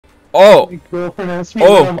Oh! My girlfriend asked me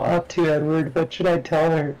what I'm up to, Edward. What should I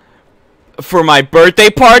tell her? For my birthday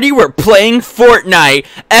party, we're playing Fortnite!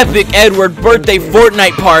 Epic Edward birthday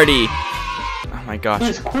Fortnite party! Oh my gosh.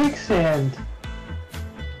 There's quicksand!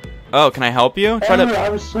 Oh, can I help you? Edward, I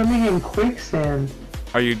was swimming in quicksand.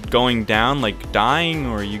 Are you going down, like dying,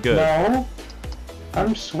 or are you good? No.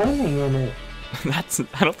 I'm swimming in it. I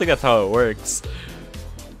don't think that's how it works.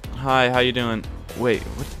 Hi, how you doing? Wait,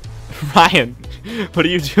 what? Ryan, what are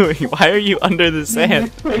you doing? Why are you under the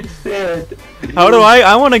sand? Quicksand. How do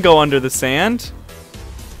I want to go under the sand.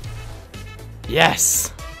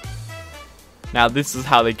 Yes. Now this is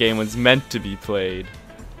how the game was meant to be played.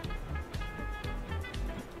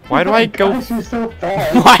 Why do I go? Gosh, you're so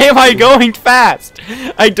fast. Why am I going fast?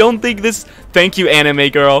 I don't think this. Thank you, anime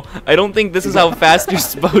girl. I don't think this is how fast you're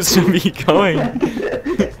supposed to be going.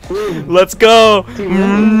 Let's go.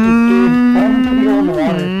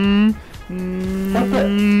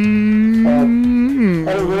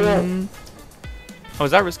 Oh,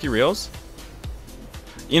 is that Risky Reels?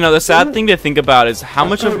 You know, the sad thing to think about is how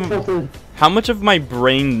much of my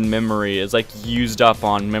brain memory is like used up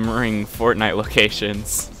on remembering Fortnite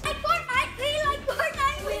locations.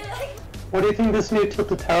 What do you think this new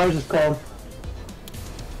Tilted Towers is called?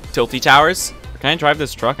 Tilty Towers? Can I drive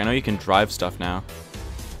this truck? I know you can drive stuff now.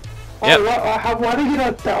 Oh, Yep. Why do you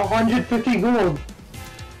get 150 gold?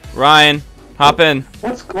 Ryan, hop in.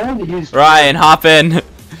 What's gold you use? Ryan, hop in.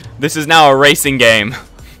 This is now a racing game.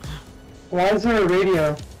 Why is there a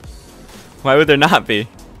radio? Why would there not be?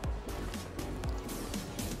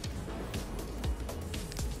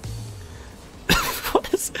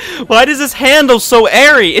 Why does this handle so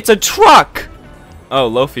airy? It's a truck! Oh,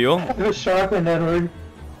 low fuel? It was sharpened, Edward.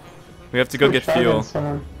 We have to go get fuel.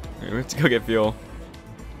 We have to go get fuel.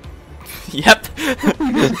 Yep.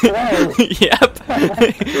 Yep.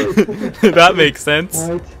 That makes sense.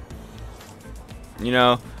 What? You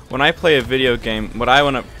know, when I play a video game, what I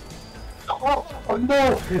want to... Oh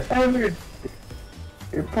no, Edward!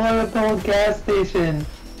 You're pulling up the whole gas station.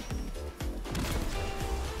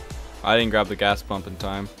 I didn't grab the gas pump in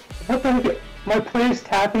time. What the heck? My player's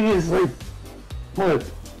tapping is like... What?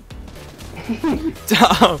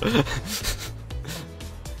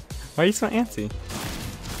 Why are you so antsy?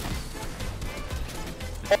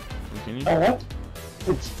 Oh, what?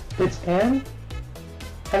 It's N?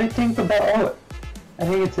 How do you think about... Oh, I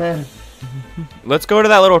think it's N. Let's go to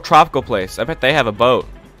that little tropical place. I bet they have a boat.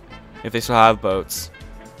 If they still have boats.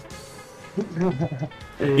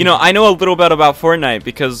 You know, I know a little bit about Fortnite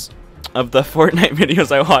because of the Fortnite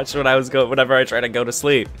videos I watched when I was whenever I try to go to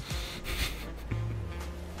sleep.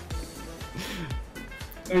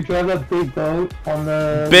 We drive that big boat on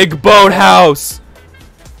the... Big boat house!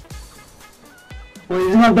 Wait,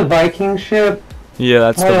 isn't that the Viking ship? Yeah,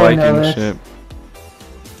 that's the Viking ship.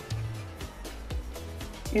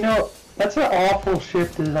 You know, that's an awful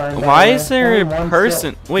ship design. Why is there a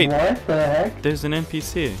person? Wait, what the heck? There's an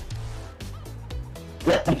NPC.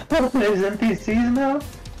 There's NPCs now?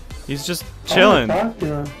 He's just chilling. Talk to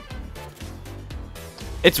him.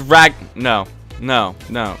 It's No,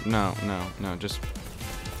 just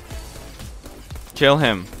kill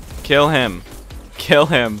him. Kill him. Kill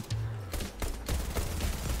him.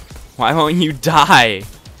 Why won't you die?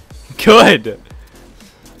 Good.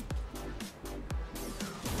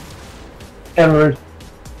 Edward,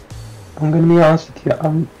 I'm gonna be honest with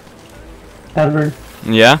you. Edward.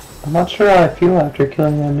 Yeah? I'm not sure how I feel after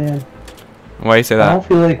killing that man. Why you say that? I don't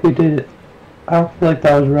feel like we did it. I don't feel like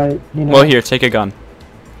that was right. You know? Well, here, take a gun.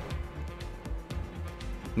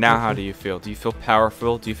 Now, how do you feel? Do you feel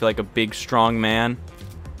powerful? Do you feel like a big, strong man?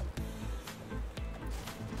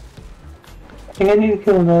 I think I need to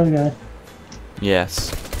kill another guy.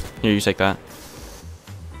 Yes. Here, you take that.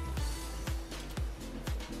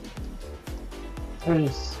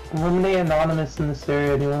 There's eliminate anonymous in this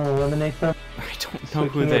area. Do you want to eliminate them? I don't know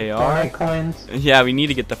who they are. Fortnite coins. Yeah, we need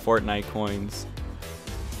to get the Fortnite coins.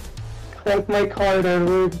 Collect my card,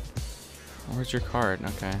 Edward. Where's your card?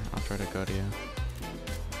 Okay, I'll try to go to you.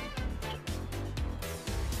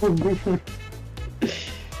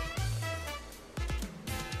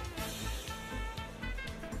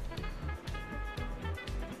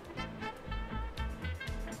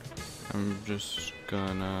 I'm just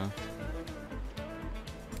gonna...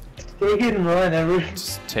 Take it and run, Edward.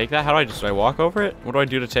 Just take that? How do I walk over it? What do I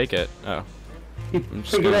do to take it? Oh. I'm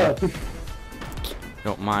just Pick it up.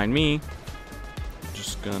 Don't mind me.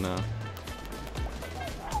 Just gonna...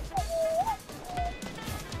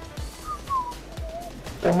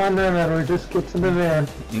 Don't mind them, Edward. Just get to the van.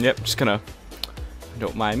 Yep, just gonna...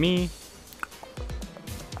 Don't mind me.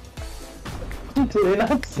 Do they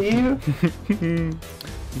not see you?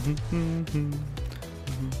 I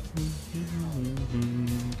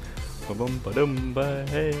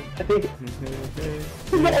think.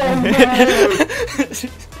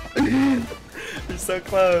 You're so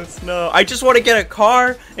close. No, I just want to get a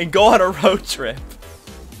car and go on a road trip.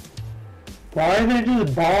 Why are there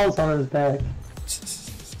just balls on his back?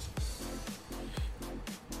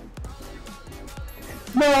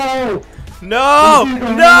 No! No!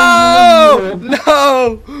 No!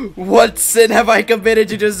 No! What sin have I committed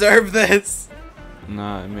to deserve this?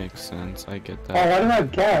 Nah, it makes sense. I get Oh, that. why do I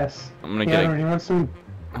have gas? I'm gonna get You want some?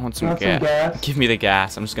 I want some some gas. gas? Give me the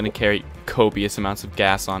gas. I'm just gonna carry copious amounts of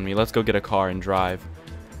gas on me. Let's go get a car and drive.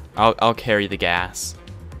 I'll carry the gas.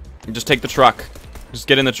 Just take the truck. Just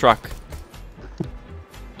get in the truck.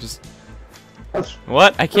 Just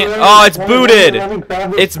what? I can't. Oh, it's booted.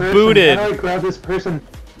 It's booted. How do I grab this person?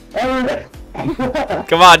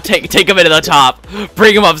 Come on, take him into the top.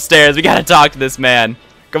 Bring him upstairs. We gotta talk to this man.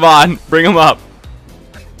 Come on, bring him up.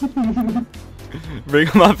 Bring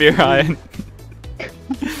him up here, Ryan.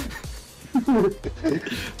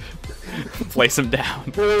 Place him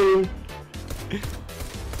down.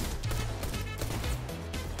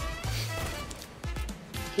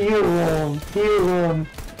 Heal him. Heal him.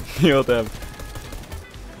 Heal them.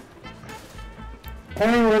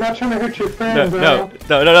 Hey, we're not trying to hurt your friend, No,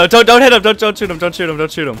 bro. no. Don't hit him. Don't shoot him. Don't shoot him.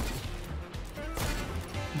 Don't shoot him.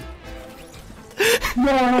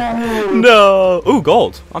 No. No. Ooh,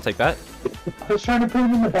 gold. I'll take that. I was trying to put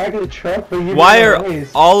him in the back of the truck, but you Why didn't are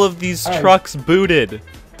raise. all of these Alright. trucks booted?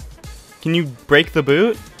 Can you break the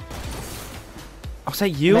boot? Oh, is that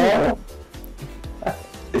you? No.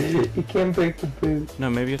 You can't break the boot. No,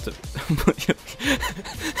 maybe you have to.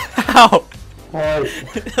 How? What?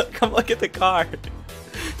 Come look at the car.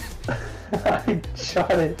 I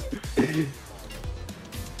shot it.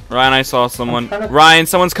 Ryan, I saw someone. trying to- Ryan,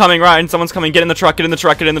 someone's coming. Ryan, someone's coming. Get in the truck. Get in the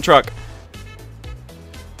truck. Get in the truck.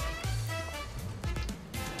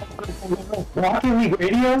 Rocket League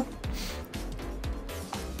radio?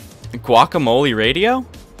 Guacamole radio?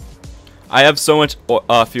 I have so much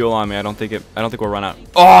fuel on me. I don't think we'll run out.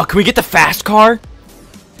 Oh, can we get the fast car?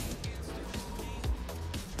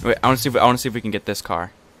 Wait, I want to see if we can get this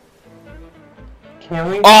car. Can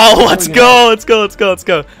we? Oh, let's go. Let's go. Let's go. Let's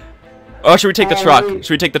go. Oh, should we take the truck? wait.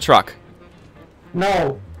 Should we take the truck?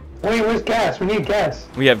 No. Wait, where's gas? We need gas.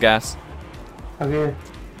 We have gas. Okay.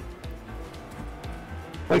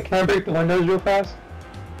 Wait, can I break the windows real fast?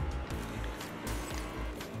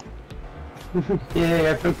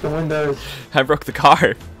 Yeah, I broke the windows. I broke the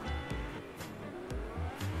car.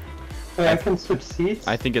 Wait, I can switch seats?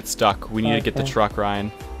 I think it's stuck. We need to get the Okay. truck,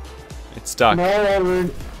 Ryan. It's stuck. No,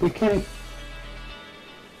 Edward. We can...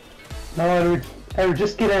 No, Edward. Edward,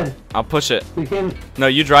 just get in. I'll push it. We can... No,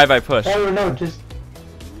 you drive, I push. Edward, no, just...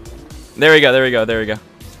 There we go, there we go, there we go.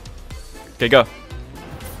 Okay, go.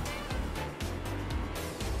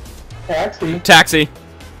 Taxi. Taxi.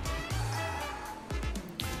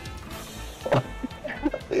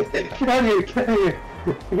 Get out of here, get out of here.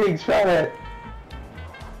 We're getting shot at.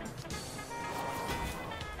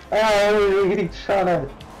 We're getting shot at.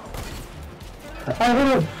 I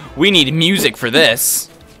hit him. We need music for this.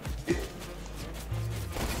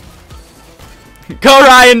 Go,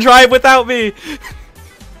 Ryan, drive without me.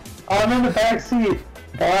 I'm in the back seat.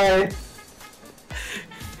 Bye.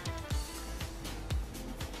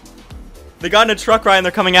 They got in a truck, Ryan.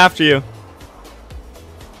 They're coming after you.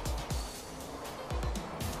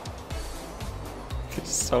 There's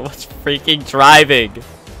so much freaking driving.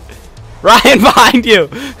 Ryan, behind you.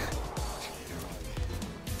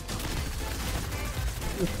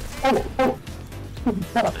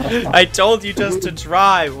 I told you just to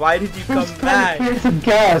drive. Why did you come back? Here's some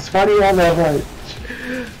gas. Why do you have that light?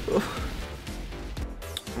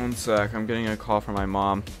 One sec. I'm getting a call from my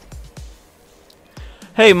mom.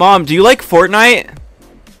 Hey, Mom. Do you like Fortnite?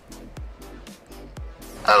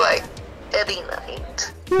 I like Eddie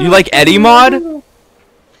Knight. You like Eddie Mod?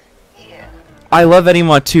 Yeah. I love Eddie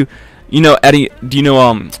Mod too. You know Eddie. Do you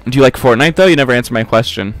know do you like Fortnite though? You never answered my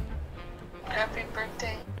question. Happy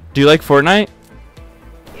birthday. Do you like Fortnite?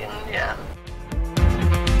 Yeah.